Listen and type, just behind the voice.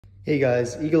Hey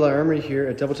guys, Eagle Eye Armory here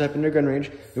at Double Tap Indoor Gun Range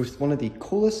with one of the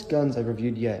coolest guns I've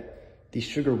reviewed yet, the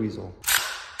Sugar Weasel.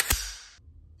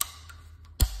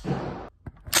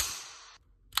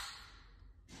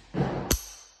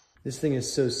 This thing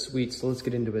is so sweet, so let's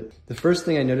get into it. The first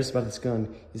thing I noticed about this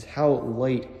gun is how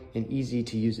light and easy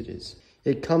to use it is.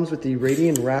 It comes with the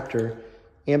Radian Raptor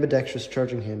ambidextrous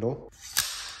charging handle,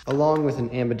 along with an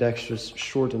ambidextrous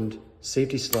shortened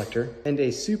safety selector, and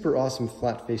a super awesome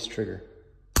flat face trigger.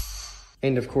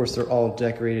 And of course, they're all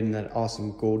decorated in that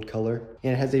awesome gold color.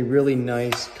 And it has a really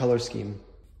nice color scheme.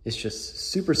 It's just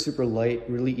super, super light,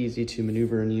 really easy to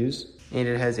maneuver and use. And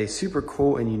it has a super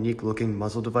cool and unique looking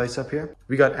muzzle device up here.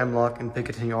 We got M-lock and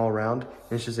picoting all around.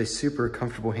 And it's just a super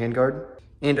comfortable handguard.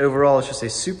 And overall, it's just a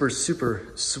super,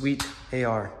 super sweet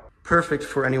AR. Perfect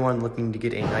for anyone looking to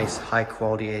get a nice, high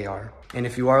quality AR. And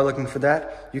if you are looking for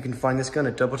that, you can find this gun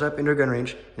at Double Tap Indoor Gun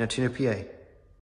Range in Altoona, PA.